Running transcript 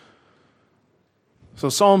So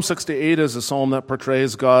Psalm 68 is a psalm that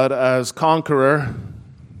portrays God as conqueror,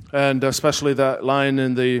 and especially that line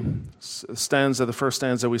in the stanza, the first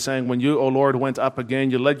stanza we sang, when you, O Lord, went up again,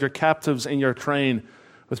 you led your captives in your train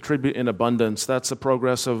with tribute in abundance. That's the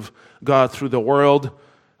progress of God through the world.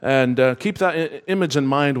 And keep that image in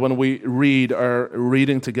mind when we read our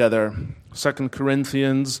reading together. 2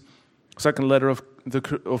 Corinthians, second letter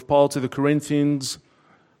of Paul to the Corinthians,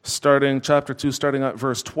 starting chapter 2, starting at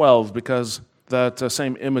verse 12, because that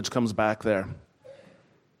same image comes back there.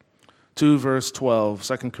 2 verse 12,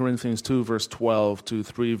 2 Corinthians 2 verse 12 to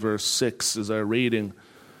 3 verse 6 is our reading.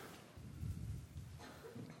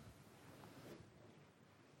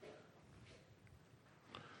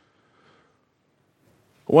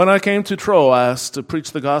 When I came to Troas to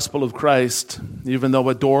preach the gospel of Christ, even though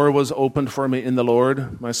a door was opened for me in the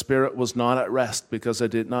Lord, my spirit was not at rest because I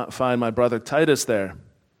did not find my brother Titus there.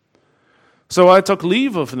 So I took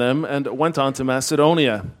leave of them and went on to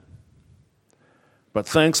Macedonia. But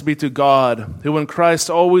thanks be to God, who in Christ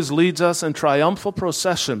always leads us in triumphal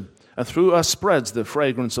procession, and through us spreads the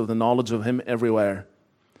fragrance of the knowledge of him everywhere.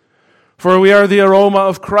 For we are the aroma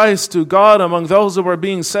of Christ to God among those who are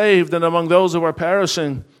being saved and among those who are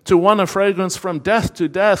perishing. To one a fragrance from death to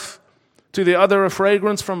death, to the other a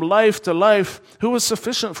fragrance from life to life. Who is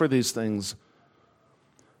sufficient for these things?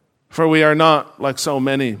 For we are not, like so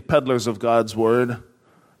many, peddlers of God's word,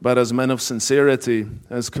 but as men of sincerity,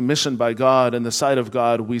 as commissioned by God in the sight of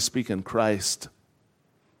God, we speak in Christ.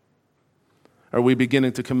 Are we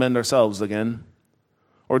beginning to commend ourselves again?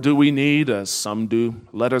 Or do we need, as some do,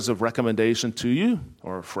 letters of recommendation to you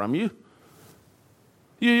or from you?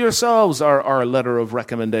 You yourselves are our letter of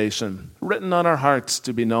recommendation, written on our hearts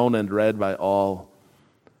to be known and read by all.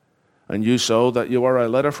 And you show that you are a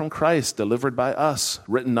letter from Christ, delivered by us,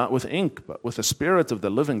 written not with ink, but with the Spirit of the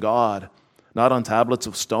living God, not on tablets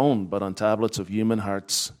of stone, but on tablets of human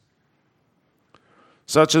hearts.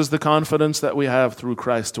 Such is the confidence that we have through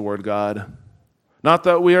Christ toward God. Not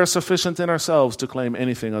that we are sufficient in ourselves to claim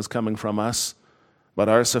anything as coming from us, but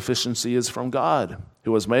our sufficiency is from God,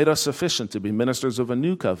 who has made us sufficient to be ministers of a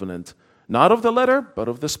new covenant, not of the letter, but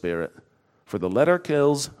of the Spirit. For the letter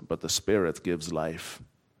kills, but the Spirit gives life.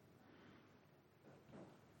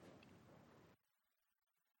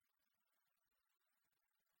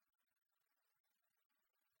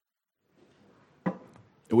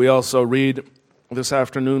 We also read this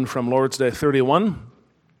afternoon from Lord's Day 31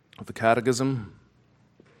 of the Catechism.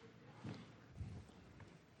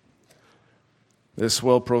 This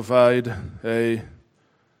will provide a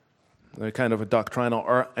kind of a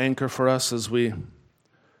doctrinal anchor for us as we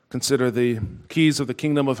consider the keys of the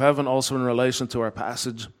kingdom of heaven, also in relation to our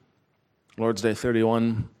passage, Lord's Day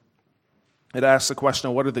 31. It asks the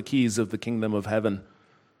question, what are the keys of the kingdom of heaven?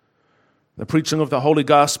 The preaching of the holy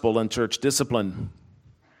gospel and church discipline.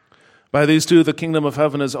 By these two, the kingdom of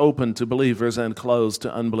heaven is open to believers and closed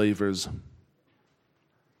to unbelievers.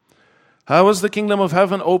 How is the kingdom of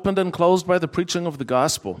heaven opened and closed? By the preaching of the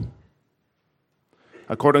gospel.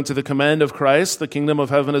 According to the command of Christ, the kingdom of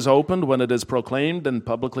heaven is opened when it is proclaimed and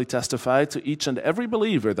publicly testified to each and every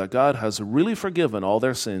believer that God has really forgiven all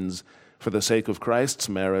their sins for the sake of Christ's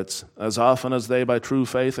merits, as often as they by true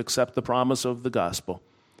faith accept the promise of the gospel.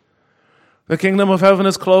 The kingdom of heaven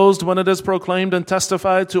is closed when it is proclaimed and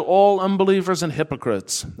testified to all unbelievers and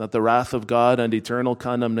hypocrites that the wrath of God and eternal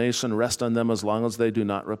condemnation rest on them as long as they do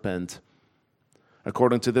not repent.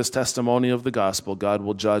 According to this testimony of the gospel, God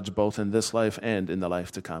will judge both in this life and in the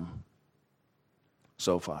life to come.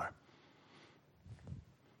 So far.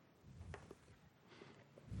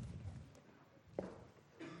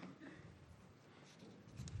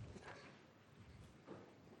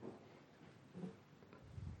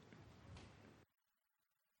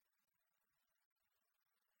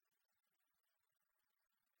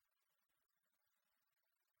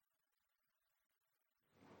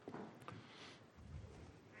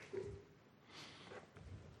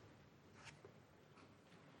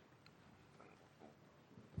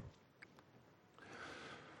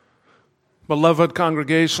 Beloved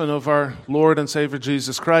congregation of our Lord and Savior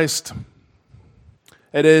Jesus Christ,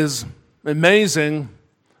 it is amazing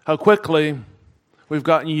how quickly we've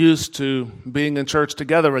gotten used to being in church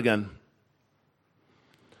together again.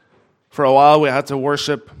 For a while we had to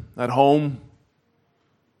worship at home,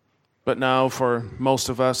 but now for most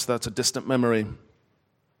of us that's a distant memory.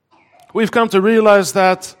 We've come to realize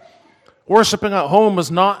that worshiping at home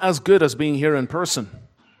is not as good as being here in person.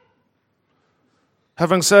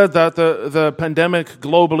 Having said that, the pandemic,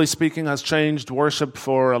 globally speaking, has changed worship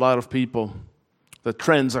for a lot of people. The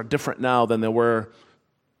trends are different now than they were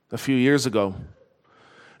a few years ago.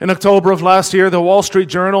 In October of last year, the Wall Street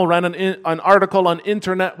Journal ran an article on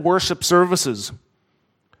internet worship services.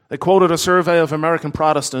 They quoted a survey of American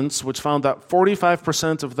Protestants, which found that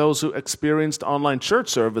 45% of those who experienced online church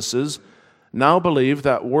services now believe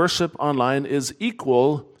that worship online is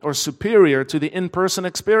equal or superior to the in-person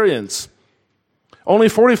experience. Only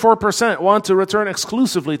 44% want to return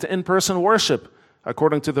exclusively to in-person worship,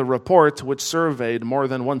 according to the report, which surveyed more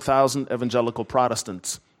than 1,000 evangelical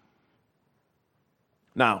Protestants.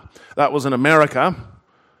 Now, that was in America,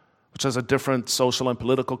 which has a different social and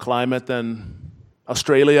political climate than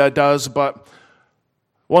Australia does, but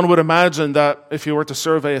one would imagine that if you were to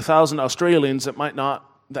survey 1,000 Australians,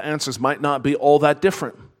 the answers might not be all that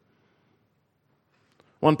different.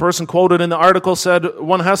 One person quoted in the article said,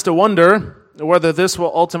 "One has to wonder whether this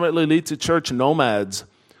will ultimately lead to church nomads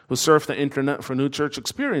who surf the internet for new church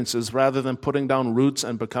experiences rather than putting down roots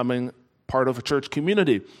and becoming part of a church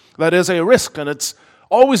community." That is a risk, and it's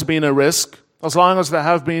always been a risk as long as there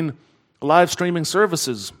have been live streaming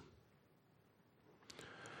services.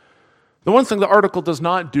 The one thing the article does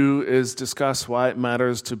not do is discuss why it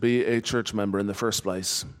matters to be a church member in the first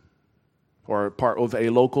place, or part of a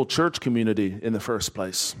local church community in the first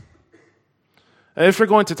place. And if you're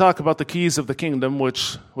going to talk about the keys of the kingdom,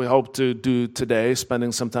 which we hope to do today,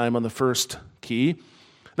 spending some time on the first key,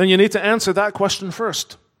 then you need to answer that question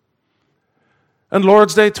first. And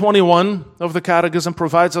Lord's Day 21 of the Catechism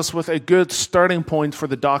provides us with a good starting point for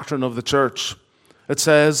the doctrine of the church. It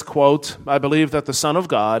says, quote, "I believe that the Son of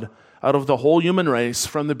God, out of the whole human race,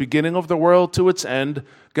 from the beginning of the world to its end,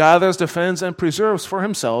 gathers, defends, and preserves for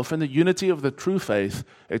himself in the unity of the true faith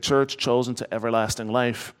a church chosen to everlasting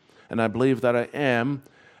life. And I believe that I am,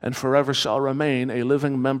 and forever shall remain, a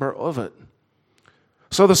living member of it."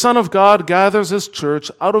 So the Son of God gathers his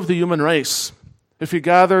church out of the human race. If he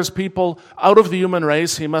gathers people out of the human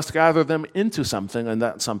race, he must gather them into something, and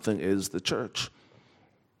that something is the church.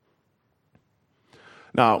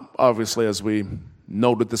 Now, obviously, as we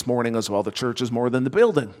noted this morning as well, the church is more than the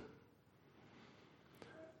building.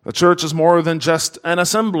 The church is more than just an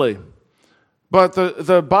assembly. But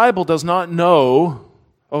the Bible does not know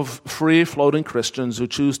of free-floating Christians who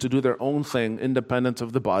choose to do their own thing independent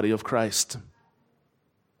of the body of Christ.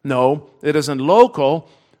 No, it is in local,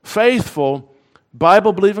 faithful,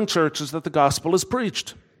 Bible-believing churches that the gospel is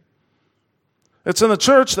preached. It's in the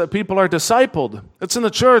church that people are discipled. It's in the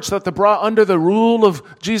church that they're brought under the rule of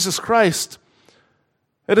Jesus Christ.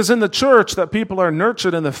 It is in the church that people are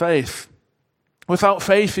nurtured in the faith. Without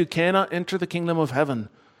faith, you cannot enter the kingdom of heaven.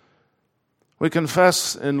 We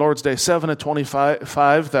confess in Lord's Day 7 and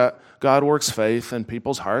 25 that God works faith in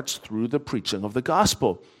people's hearts through the preaching of the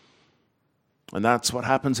gospel. And that's what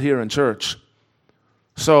happens here in church.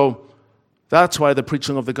 So that's why the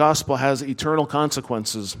preaching of the gospel has eternal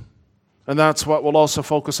consequences. And that's what we'll also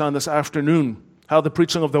focus on this afternoon, how the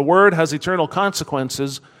preaching of the word has eternal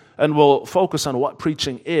consequences, and we'll focus on what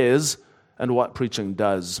preaching is and what preaching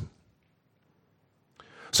does.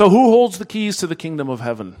 So who holds the keys to the kingdom of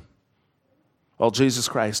heaven? Well, Jesus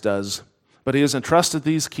Christ does. But he has entrusted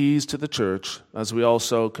these keys to the church, as we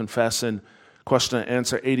also confess in question and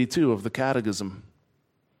answer 82 of the Catechism.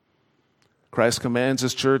 Christ commands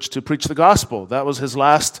his church to preach the gospel. That was his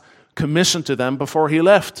last commission to them before he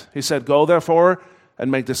left. He said, "Go therefore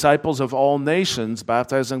and make disciples of all nations,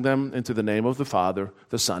 baptizing them into the name of the Father,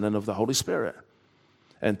 the Son, and of the Holy Spirit,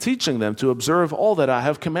 and teaching them to observe all that I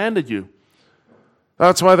have commanded you."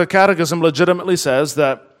 That's why the Catechism legitimately says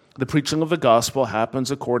that the preaching of the gospel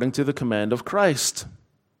happens according to the command of Christ.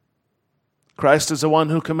 Christ is the one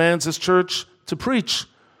who commands his church to preach.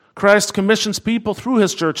 Christ commissions people through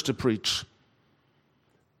his church to preach.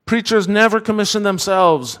 Preachers never commission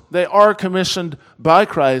themselves. They are commissioned by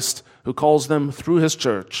Christ, who calls them through his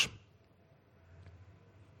church.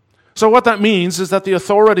 So what that means is that the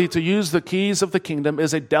authority to use the keys of the kingdom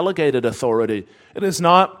is a delegated authority. It is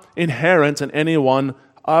not inherent in any one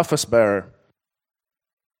office bearer.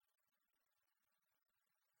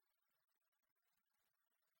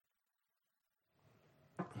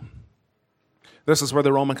 This is where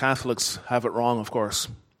the Roman Catholics have it wrong, of course.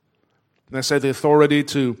 They say the authority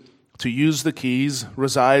to use the keys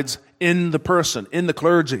resides in the person, in the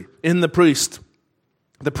clergy, in the priest.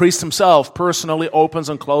 The priest himself personally opens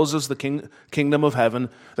and closes the kingdom of heaven.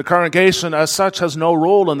 The congregation as such has no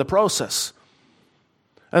role in the process.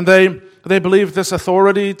 And they believe this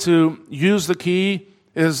authority to use the key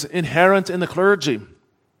is inherent in the clergy.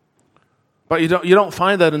 But you don't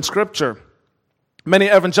find that in Scripture. Many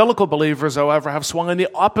evangelical believers, however, have swung in the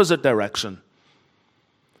opposite direction.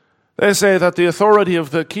 They say that the authority of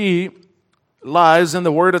the key lies in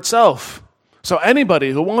the word itself. So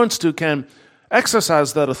anybody who wants to can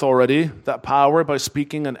exercise that authority, that power, by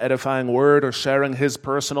speaking an edifying word or sharing his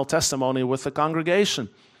personal testimony with the congregation.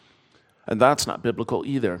 And that's not biblical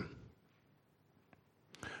either.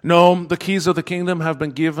 No, the keys of the kingdom have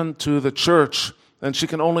been given to the church, and she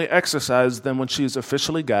can only exercise them when she is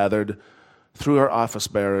officially gathered through her office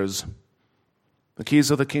bearers. The keys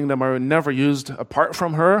of the kingdom are never used apart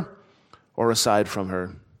from her or aside from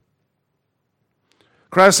her.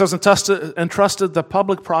 Christ has entrusted the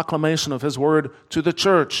public proclamation of his word to the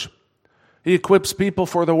church. He equips people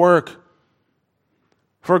for the work.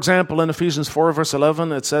 For example, in Ephesians 4, verse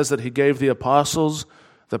 11, it says that he gave the apostles,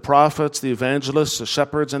 the prophets, the evangelists, the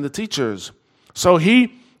shepherds, and the teachers. So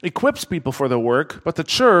he equips people for the work, but the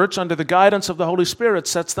church, under the guidance of the Holy Spirit,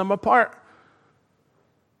 sets them apart.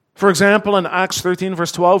 For example, in Acts 13,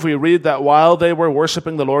 verse 12, we read that while they were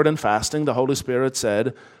worshiping the Lord and fasting, the Holy Spirit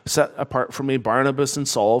said, "Set apart for me Barnabas and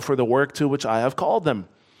Saul for the work to which I have called them."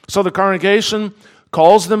 So the congregation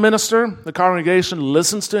calls the minister, the congregation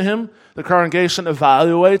listens to him, the congregation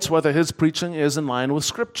evaluates whether his preaching is in line with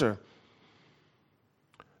Scripture.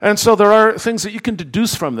 And so there are things that you can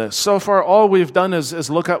deduce from this. So far, all we've done is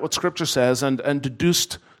look at what Scripture says and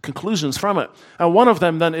deduced conclusions from it. And one of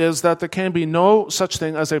them then is that there can be no such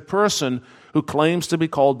thing as a person who claims to be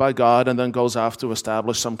called by God and then goes off to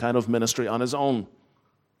establish some kind of ministry on his own.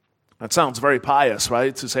 That sounds very pious,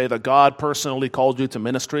 right? To say that God personally called you to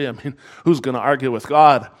ministry. I mean, who's going to argue with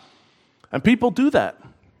God? And people do that.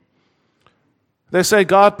 They say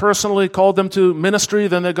God personally called them to ministry,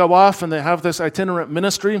 then they go off and they have this itinerant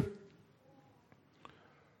ministry.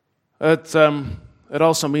 It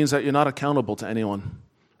also means that you're not accountable to anyone.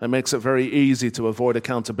 It makes it very easy to avoid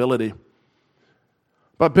accountability.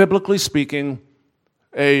 But biblically speaking,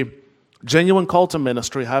 a genuine call to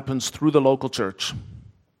ministry happens through the local church.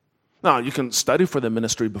 Now, you can study for the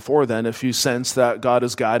ministry before then if you sense that God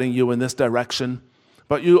is guiding you in this direction,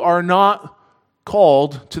 but you are not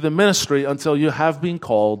called to the ministry until you have been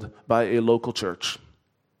called by a local church.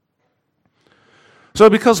 So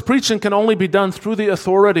because preaching can only be done through the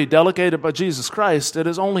authority delegated by Jesus Christ, it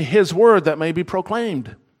is only his word that may be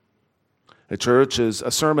proclaimed.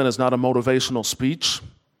 A sermon is not a motivational speech.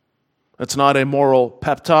 It's not a moral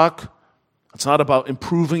pep talk. It's not about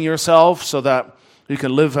improving yourself so that you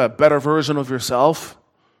can live a better version of yourself.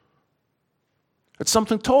 It's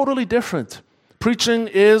something totally different. Preaching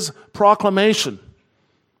is proclamation.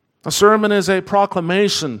 A sermon is a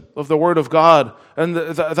proclamation of the Word of God. And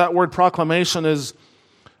that word proclamation is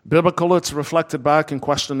biblical. It's reflected back in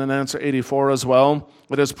question and answer 84 as well.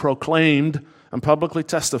 It is proclaimed and publicly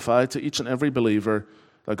testified to each and every believer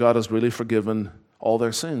that God has really forgiven all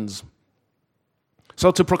their sins. So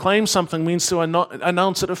to proclaim something means to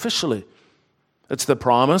announce it officially. It's the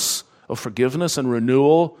promise of forgiveness and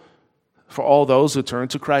renewal for all those who turn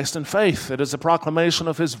to Christ in faith. It is a proclamation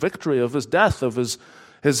of his victory, of his death, of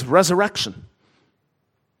his resurrection.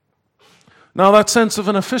 Now, that sense of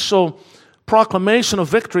an official proclamation of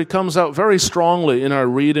victory comes out very strongly in our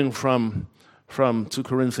reading from 2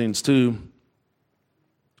 Corinthians 2.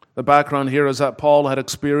 The background here is that Paul had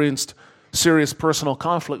experienced serious personal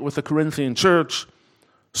conflict with the Corinthian church,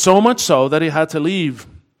 so much so that he had to leave.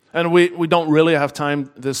 And we don't really have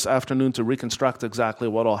time this afternoon to reconstruct exactly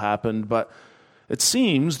what all happened, but it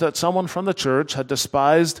seems that someone from the church had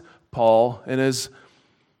despised Paul in his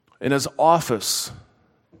office.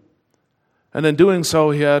 And in doing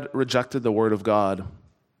so, he had rejected the word of God.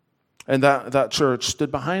 And that church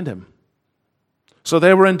stood behind him. So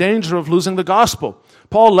they were in danger of losing the gospel.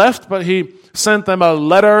 Paul left, but he sent them a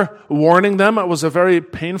letter warning them. It was a very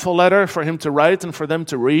painful letter for him to write and for them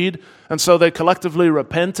to read. And so they collectively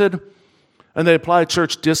repented, and they applied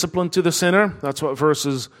church discipline to the sinner. That's what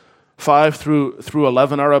verses 5 through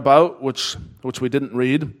 11 are about, which we didn't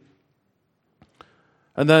read.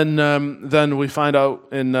 And then we find out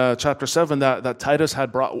in chapter 7 that Titus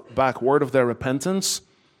had brought back word of their repentance.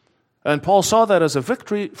 And Paul saw that as a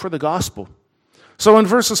victory for the gospel. So in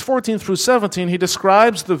verses 14 through 17, he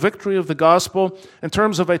describes the victory of the gospel in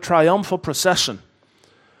terms of a triumphal procession.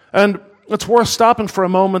 And it's worth stopping for a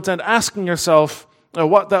moment and asking yourself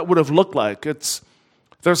what that would have looked like.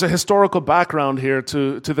 There's a historical background here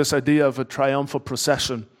to this idea of a triumphal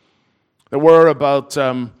procession. There were about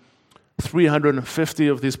 350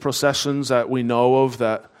 of these processions that we know of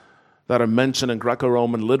that are mentioned in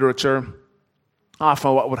Greco-Roman literature.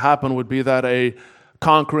 Often what would happen would be that a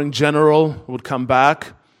conquering general would come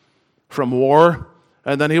back from war,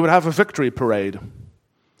 and then he would have a victory parade.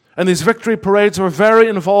 And these victory parades were very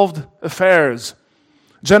involved affairs.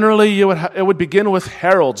 Generally, it would begin with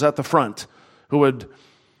heralds at the front who would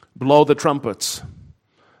blow the trumpets.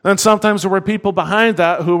 Then sometimes there were people behind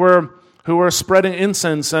that who were who were spreading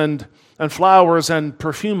incense and flowers and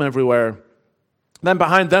perfume everywhere. Then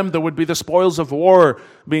behind them there would be the spoils of war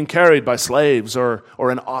being carried by slaves or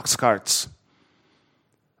in ox carts.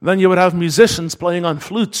 Then you would have musicians playing on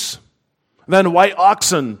flutes. Then white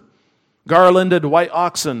oxen, garlanded white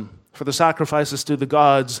oxen for the sacrifices to the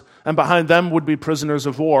gods. And behind them would be prisoners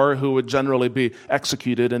of war who would generally be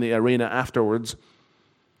executed in the arena afterwards.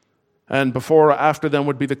 And before or after them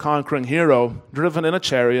would be the conquering hero, driven in a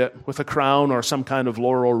chariot with a crown or some kind of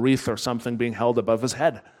laurel wreath or something being held above his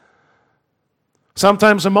head.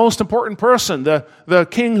 Sometimes the most important person, the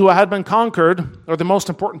king who had been conquered, or the most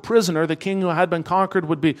important prisoner, the king who had been conquered,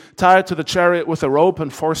 would be tied to the chariot with a rope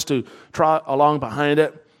and forced to trot along behind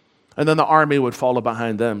it. And then the army would follow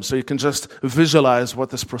behind them. So you can just visualize what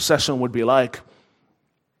this procession would be like.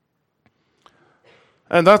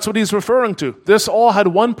 And that's what he's referring to. This all had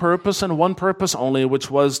one purpose and one purpose only,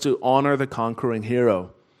 which was to honor the conquering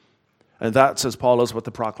hero. And that, says Paul, is what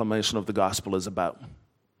the proclamation of the gospel is about.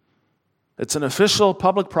 It's an official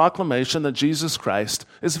public proclamation that Jesus Christ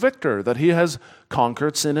is victor, that he has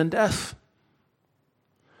conquered sin and death.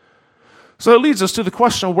 So it leads us to the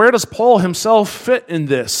question, where does Paul himself fit in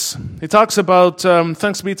this? He talks about,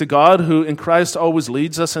 thanks be to God, who in Christ always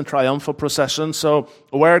leads us in triumphal procession. So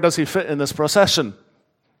where does he fit in this procession?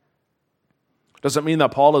 Does it mean that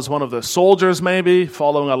Paul is one of the soldiers maybe,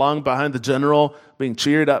 following along behind the general, being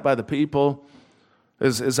cheered at by the people?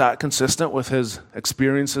 Is that consistent with his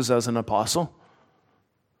experiences as an apostle?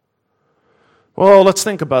 Well, let's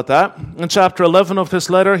think about that. In chapter 11 of this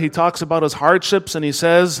letter, he talks about his hardships, and he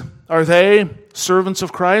says, "Are they servants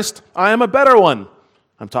of Christ? I am a better one."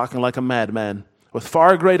 I'm talking like a madman, with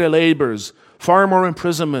far greater labors, far more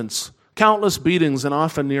imprisonments, countless beatings, and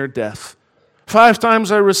often near death. 5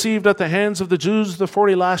 times I received at the hands of the Jews the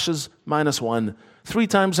 40 lashes minus 1. 3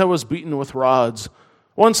 times I was beaten with rods.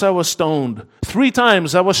 Once I was stoned. 3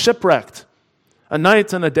 times I was shipwrecked. A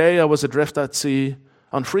night and a day I was adrift at sea,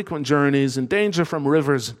 on frequent journeys, in danger from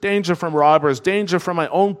rivers, danger from robbers, danger from my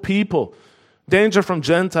own people, danger from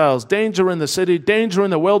Gentiles, danger in the city, danger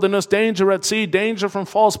in the wilderness, danger at sea, danger from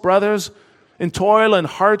false brothers, in toil and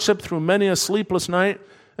hardship through many a sleepless night,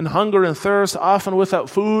 in hunger and thirst, often without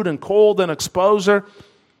food, and cold and exposure.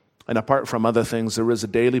 And apart from other things, there is a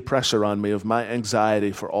daily pressure on me of my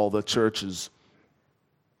anxiety for all the churches.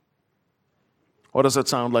 What does it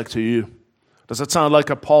sound like to you? Does it sound like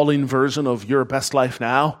a Pauline version of your best life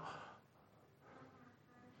now?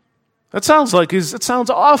 It sounds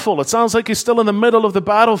awful. It sounds like he's still in the middle of the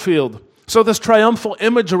battlefield. So this triumphal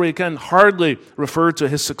imagery can hardly refer to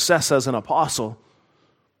his success as an apostle.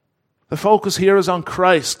 The focus here is on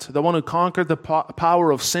Christ, the one who conquered the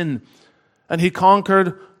power of sin. And he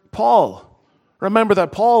conquered Paul. Remember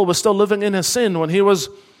that Paul was still living in his sin when he was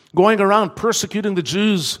going around persecuting the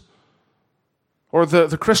Jews. Or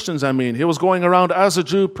the Christians, I mean. He was going around as a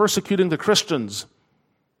Jew persecuting the Christians.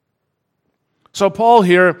 So Paul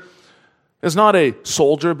here is not a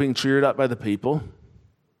soldier being cheered at by the people.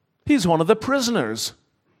 He's one of the prisoners.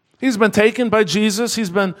 He's been taken by Jesus. He's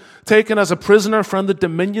been taken as a prisoner from the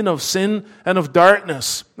dominion of sin and of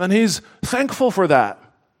darkness. And he's thankful for that.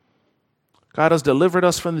 God has delivered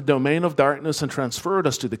us from the domain of darkness and transferred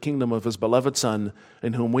us to the kingdom of his beloved Son,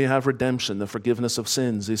 in whom we have redemption, the forgiveness of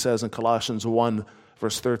sins, he says in Colossians 1,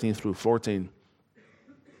 verse 13 through 14.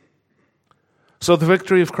 So the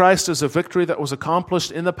victory of Christ is a victory that was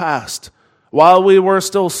accomplished in the past. While we were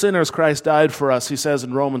still sinners, Christ died for us, he says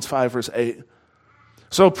in Romans 5, verse 8.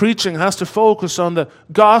 So preaching has to focus on the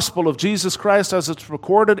gospel of Jesus Christ as it's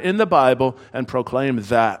recorded in the Bible and proclaim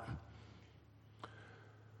that.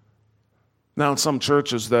 Now, in some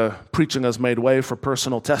churches, the preaching has made way for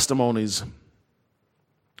personal testimonies.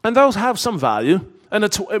 And those have some value, and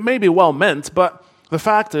it may be well meant, but the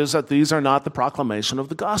fact is that these are not the proclamation of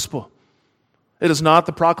the gospel. It is not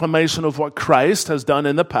the proclamation of what Christ has done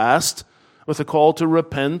in the past with a call to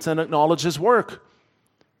repent and acknowledge his work.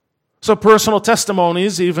 So personal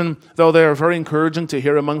testimonies, even though they are very encouraging to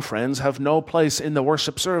hear among friends, have no place in the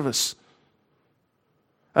worship service.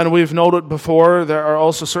 And we've noted before, there are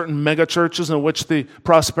also certain mega churches in which the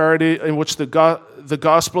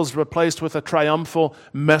gospel is replaced with a triumphal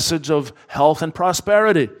message of health and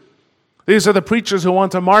prosperity. These are the preachers who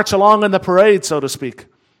want to march along in the parade, so to speak.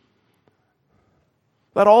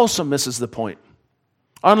 That also misses the point.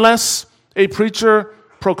 Unless a preacher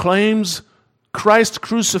proclaims Christ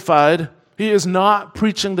crucified, he is not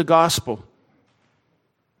preaching the gospel.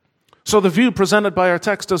 So the view presented by our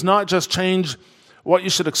text does not just change what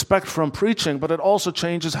you should expect from preaching, but it also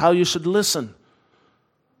changes how you should listen.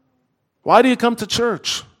 Why do you come to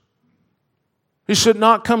church? You should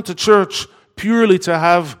not come to church purely to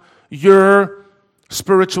have your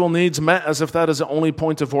spiritual needs met as if that is the only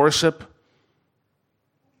point of worship.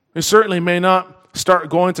 You certainly may not start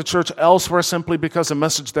going to church elsewhere simply because the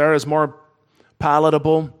message there is more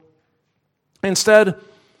palatable. Instead,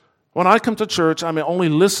 when I come to church, I may only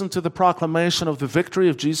listen to the proclamation of the victory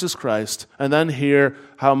of Jesus Christ and then hear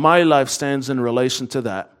how my life stands in relation to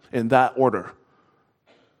that, in that order.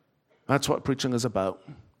 That's what preaching is about.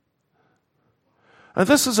 And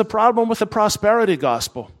this is a problem with the prosperity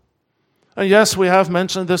gospel. And yes, we have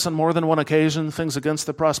mentioned this on more than one occasion, things against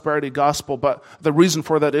the prosperity gospel, but the reason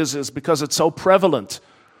for that is because it's so prevalent.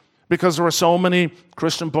 Because there are so many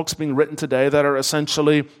Christian books being written today that are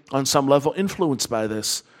essentially, on some level, influenced by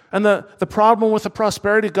this. And the problem with the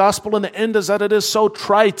prosperity gospel in the end is that it is so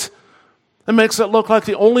trite. It makes it look like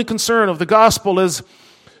the only concern of the gospel is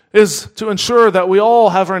to ensure that we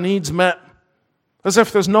all have our needs met. As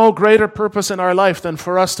if there's no greater purpose in our life than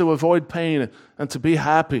for us to avoid pain and to be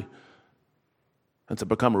happy and to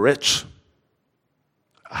become rich.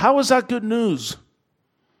 How is that good news?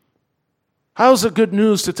 How is it good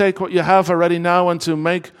news to take what you have already now and to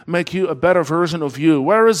make you a better version of you?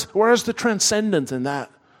 Where is the transcendent in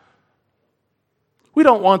that? We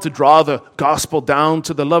don't want to draw the gospel down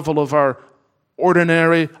to the level of our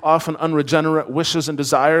ordinary, often unregenerate wishes and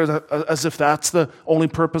desires as if that's the only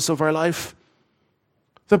purpose of our life.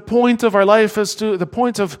 The point of our life is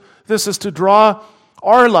to draw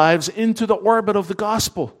our lives into the orbit of the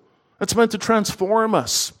gospel. It's meant to transform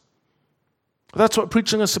us. That's what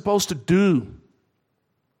preaching is supposed to do.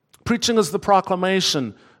 Preaching is the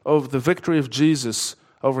proclamation of the victory of Jesus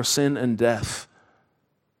over sin and death.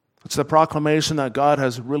 It's the proclamation that God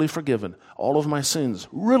has really forgiven all of my sins.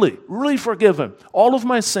 Really, really forgiven all of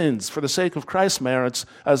my sins for the sake of Christ's merits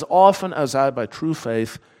as often as I, by true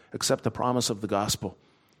faith, accept the promise of the gospel.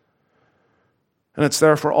 And it's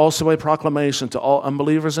therefore also a proclamation to all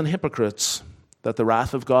unbelievers and hypocrites that the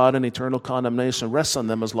wrath of God and eternal condemnation rests on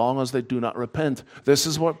them as long as they do not repent. This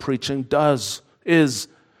is what preaching is.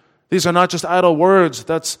 These are not just idle words.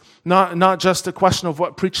 That's not just a question of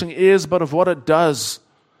what preaching is, but of what it does.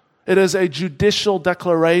 It is a judicial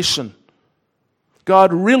declaration.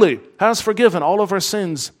 God really has forgiven all of our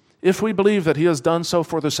sins if we believe that He has done so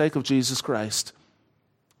for the sake of Jesus Christ.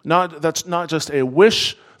 That's not just a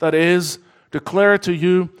wish, that is declared to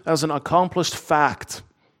you as an accomplished fact.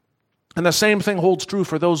 And the same thing holds true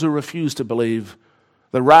for those who refuse to believe.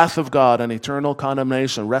 The wrath of God and eternal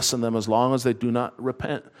condemnation rests on them as long as they do not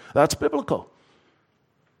repent. That's biblical.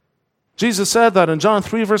 Jesus said that in John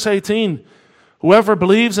 3, verse 18, whoever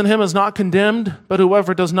believes in Him is not condemned, but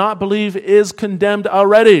whoever does not believe is condemned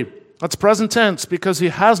already. That's present tense, because he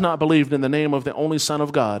has not believed in the name of the only Son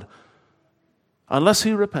of God, unless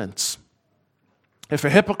he repents. If a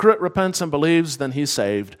hypocrite repents and believes, then he's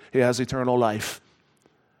saved. He has eternal life.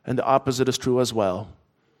 And the opposite is true as well.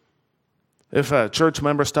 If a church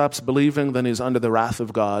member stops believing, then he's under the wrath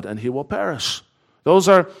of God and he will perish. Those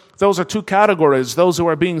are two categories, those who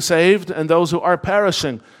are being saved and those who are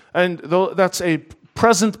perishing. And that's a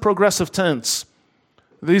present progressive tense.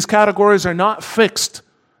 These categories are not fixed.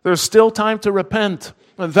 There's still time to repent.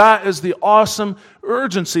 And that is the awesome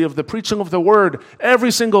urgency of the preaching of the word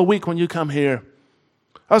every single week when you come here.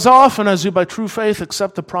 As often as you by true faith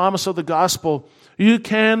accept the promise of the gospel, you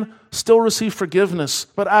can still receive forgiveness.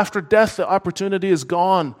 But after death, the opportunity is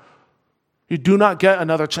gone. You do not get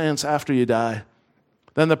another chance after you die.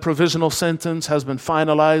 Then the provisional sentence has been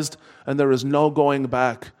finalized and there is no going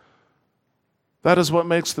back. That is what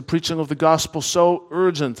makes the preaching of the gospel so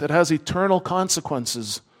urgent. It has eternal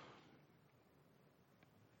consequences.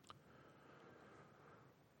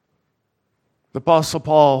 The Apostle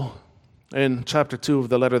Paul, in chapter 2 of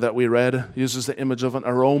the letter that we read, uses the image of an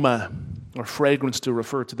aroma or fragrance to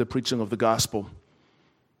refer to the preaching of the gospel.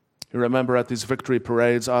 You remember at these victory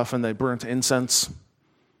parades, often they burnt incense.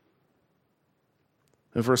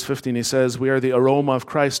 In verse 15 he says, "We are the aroma of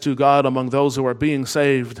Christ to God among those who are being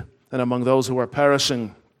saved and among those who are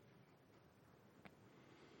perishing."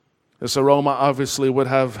 This aroma obviously would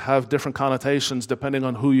have different connotations depending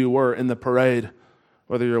on who you were in the parade,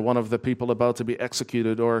 whether you're one of the people about to be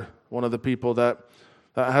executed or one of the people that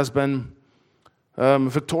has been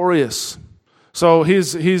victorious. So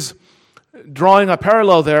he's drawing a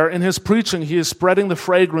parallel there. In his preaching, he is spreading the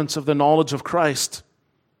fragrance of the knowledge of Christ.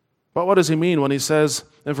 But what does he mean when he says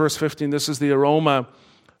in verse 15, this is the aroma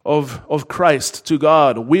of Christ to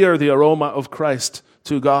God? We are the aroma of Christ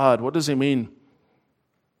to God. What does he mean?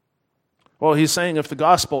 Well, he's saying if the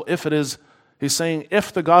gospel is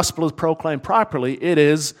proclaimed properly, it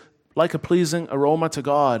is like a pleasing aroma to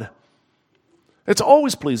God. It's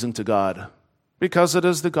always pleasing to God because it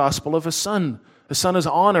is the gospel of His Son. The Son is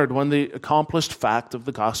honored when the accomplished fact of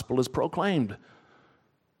the gospel is proclaimed.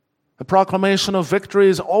 The proclamation of victory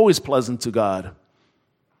is always pleasant to God.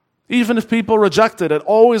 Even if people reject it, it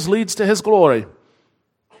always leads to His glory.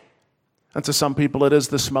 And to some people, it is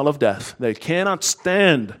the smell of death. They cannot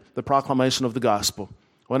stand the proclamation of the gospel.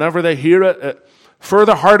 Whenever they hear it, it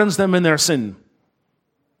further hardens them in their sin.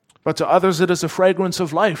 But to others, it is a fragrance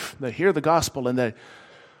of life. They hear the gospel and they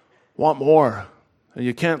want more. And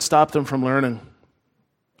you can't stop them from learning.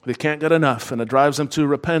 They can't get enough, and it drives them to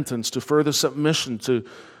repentance, to further submission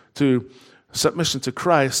to submission to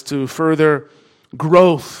Christ, to further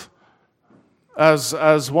growth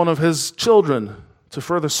as one of His children, to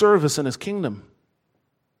further service in His kingdom.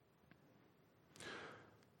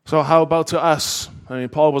 So how about to us? I mean,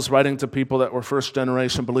 Paul was writing to people that were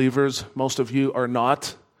first-generation believers. Most of you are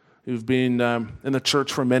not. You've been in the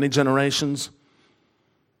church for many generations.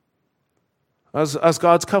 As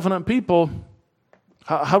God's covenant people,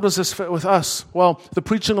 how does this fit with us? Well, the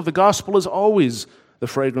preaching of the gospel is always the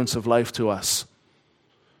fragrance of life to us.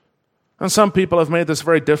 And some people have made this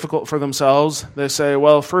very difficult for themselves. They say,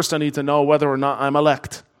 well, first I need to know whether or not I'm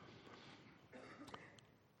elect.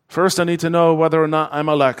 First I need to know whether or not I'm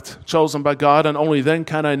elect, chosen by God, and only then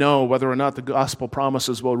can I know whether or not the gospel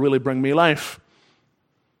promises will really bring me life.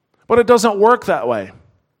 But it doesn't work that way.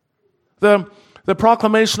 The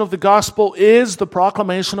proclamation of the gospel is the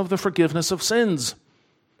proclamation of the forgiveness of sins.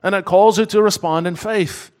 And it calls you to respond in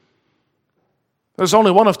faith. There's only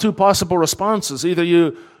one of two possible responses. Either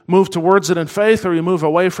you move towards it in faith or you move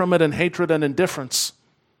away from it in hatred and indifference.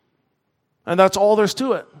 And that's all there's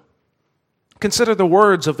to it. Consider the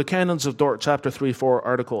words of the Canons of Dort, chapter 3, 4,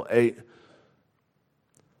 article 8.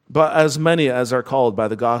 But as many as are called by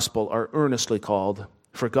the gospel are earnestly called,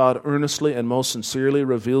 for God earnestly and most sincerely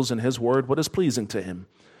reveals in His word what is pleasing to Him,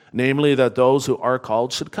 namely that those who are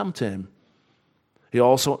called should come to Him. He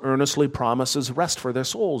also earnestly promises rest for their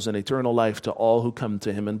souls and eternal life to all who come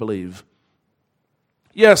to Him and believe.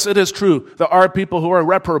 Yes, it is true. There are people who are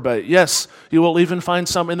reprobate. Yes, you will even find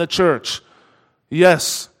some in the church.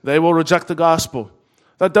 Yes, they will reject the gospel.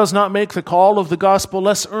 That does not make the call of the gospel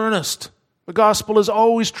less earnest. The gospel is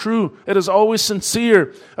always true. It is always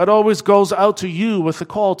sincere. It always goes out to you with the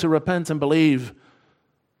call to repent and believe.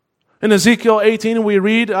 In Ezekiel 18 we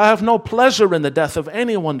read, I have no pleasure in the death of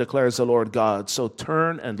anyone, declares the Lord God, so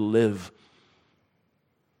turn and live.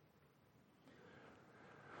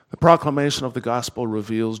 The proclamation of the gospel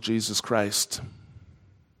reveals Jesus Christ.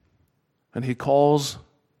 And He calls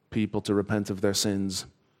people to repent of their sins.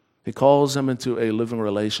 He calls them into a living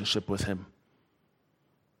relationship with Him.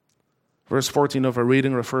 Verse 14 of our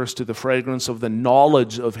reading refers to the fragrance of the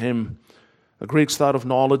knowledge of Him. The Greeks thought of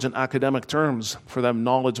knowledge in academic terms. For them,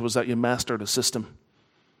 knowledge was that you mastered a system.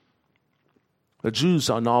 The Jews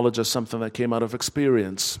saw knowledge as something that came out of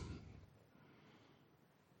experience.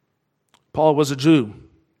 Paul was a Jew.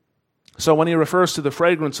 So when he refers to the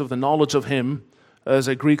fragrance of the knowledge of Him as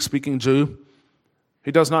a Greek-speaking Jew,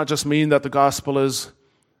 he does not just mean that the gospel is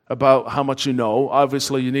about how much you know.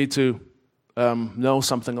 Obviously, you need to know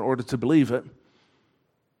something in order to believe it.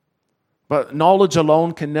 But knowledge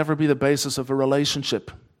alone can never be the basis of a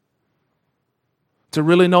relationship. To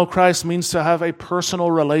really know Christ means to have a personal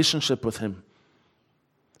relationship with Him.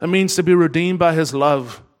 It means to be redeemed by His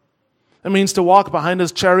love. It means to walk behind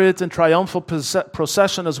His chariot in triumphal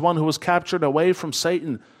procession as one who was captured away from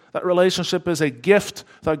Satan. That relationship is a gift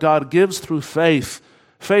that God gives through faith.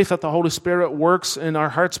 Faith that the Holy Spirit works in our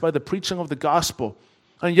hearts by the preaching of the gospel.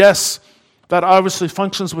 And yes, that obviously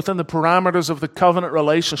functions within the parameters of the covenant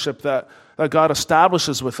relationship that God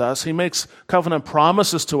establishes with us. He makes covenant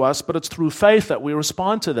promises to us, but it's through faith that we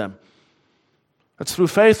respond to them. It's through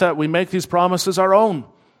faith that we make these promises our own.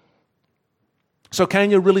 So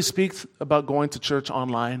can you really speak about going to church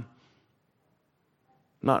online?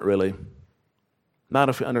 Not really. Not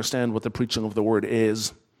if you understand what the preaching of the word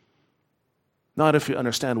is. Not if you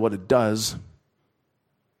understand what it does.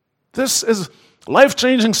 This is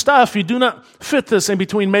life-changing stuff. You do not fit this in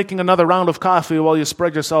between making another round of coffee while you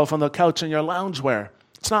spread yourself on the couch in your loungewear.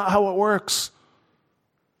 It's not how it works.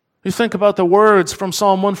 You think about the words from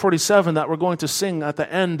Psalm 147 that we're going to sing at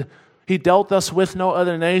the end. He dealt us with no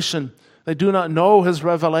other nation. They do not know His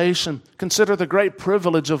revelation. Consider the great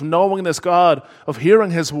privilege of knowing this God, of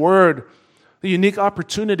hearing His word, the unique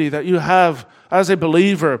opportunity that you have as a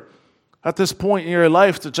believer at this point in your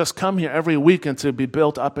life to just come here every week and to be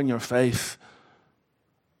built up in your faith.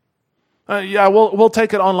 We'll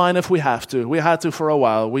take it online if we have to. We had to for a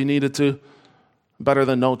while. We needed to. Better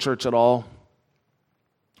than no church at all.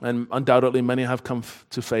 And undoubtedly many have come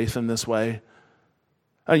to faith in this way.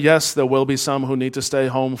 And yes, there will be some who need to stay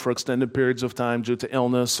home for extended periods of time due to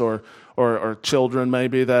illness or children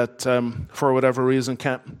maybe that for whatever reason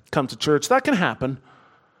can't come to church. That can happen.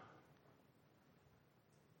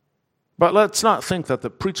 But let's not think that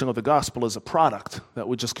the preaching of the gospel is a product that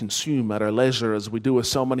we just consume at our leisure as we do with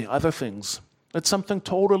so many other things. It's something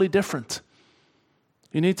totally different.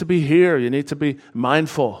 You need to be here. You need to be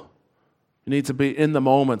mindful. You need to be in the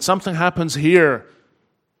moment. Something happens here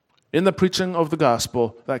in the preaching of the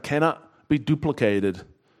gospel that cannot be duplicated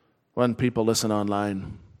when people listen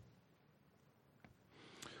online.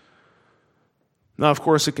 Now, of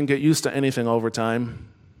course, you can get used to anything over time.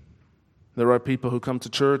 There are people who come to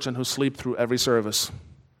church and who sleep through every service.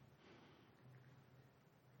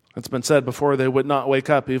 It's been said before, they would not wake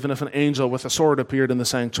up even if an angel with a sword appeared in the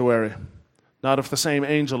sanctuary. Not if the same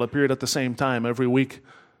angel appeared at the same time every week.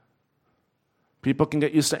 People can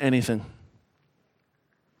get used to anything.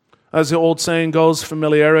 As the old saying goes,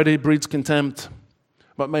 familiarity breeds contempt.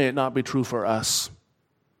 But may it not be true for us.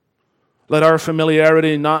 Let our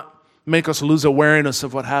familiarity not make us lose awareness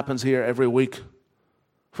of what happens here every week.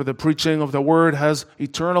 For the preaching of the word has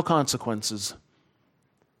eternal consequences.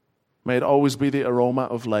 May it always be the aroma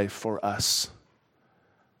of life for us.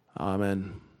 Amen.